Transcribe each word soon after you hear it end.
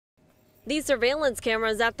These surveillance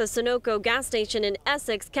cameras at the Sunoco gas station in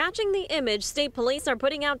Essex catching the image state police are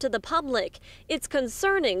putting out to the public. It's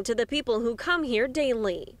concerning to the people who come here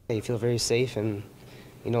daily. You feel very safe and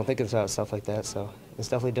you don't think about stuff like that, so it's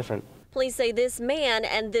definitely different. Police say this man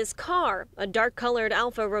and this car, a dark-colored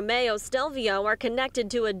Alfa Romeo Stelvio, are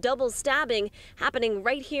connected to a double stabbing happening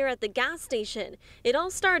right here at the gas station. It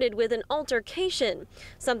all started with an altercation,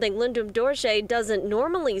 something Lyndon Dorsey doesn't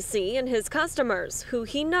normally see in his customers, who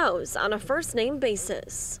he knows on a first-name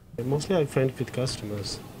basis. Mostly I'm friends with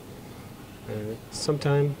customers.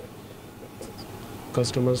 Sometimes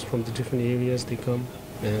customers from the different areas, they come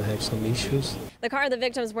and have some issues. The car the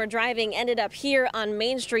victims were driving ended up here on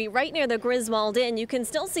Main Street, right near the Griswold Inn. You can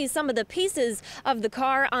still see some of the pieces of the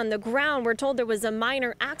car on the ground. We're told there was a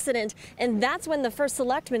minor accident, and that's when the first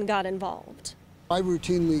selectman got involved. I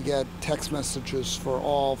routinely get text messages for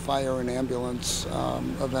all fire and ambulance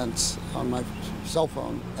events on my cell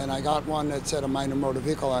phone, and I got one that said a minor motor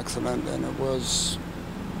vehicle accident, and it was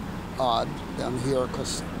odd down here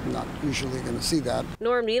because I'm not usually going to see that.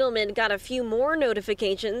 Norm Needleman got a few more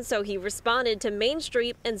notifications, so he responded to Main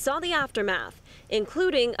Street and saw the aftermath,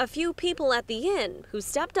 including a few people at the inn who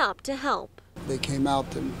stepped up to help. They came out,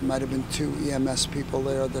 there might have been 2 EMS people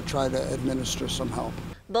there that tried to administer some help.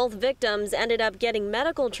 Both victims ended up getting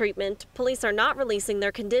medical treatment. Police are not releasing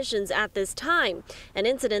their conditions at this time. An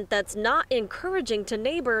incident that's not encouraging to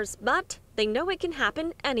neighbors, but they know it can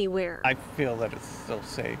happen anywhere. I feel that it's still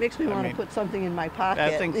safe. Makes me want to put something in my pocket.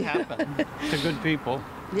 Bad things happen to good people.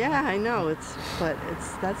 Yeah, I know.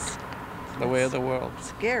 That's the way of the world.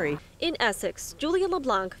 Scary. In Essex, Julia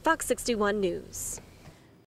LeBlanc, Fox 61 News.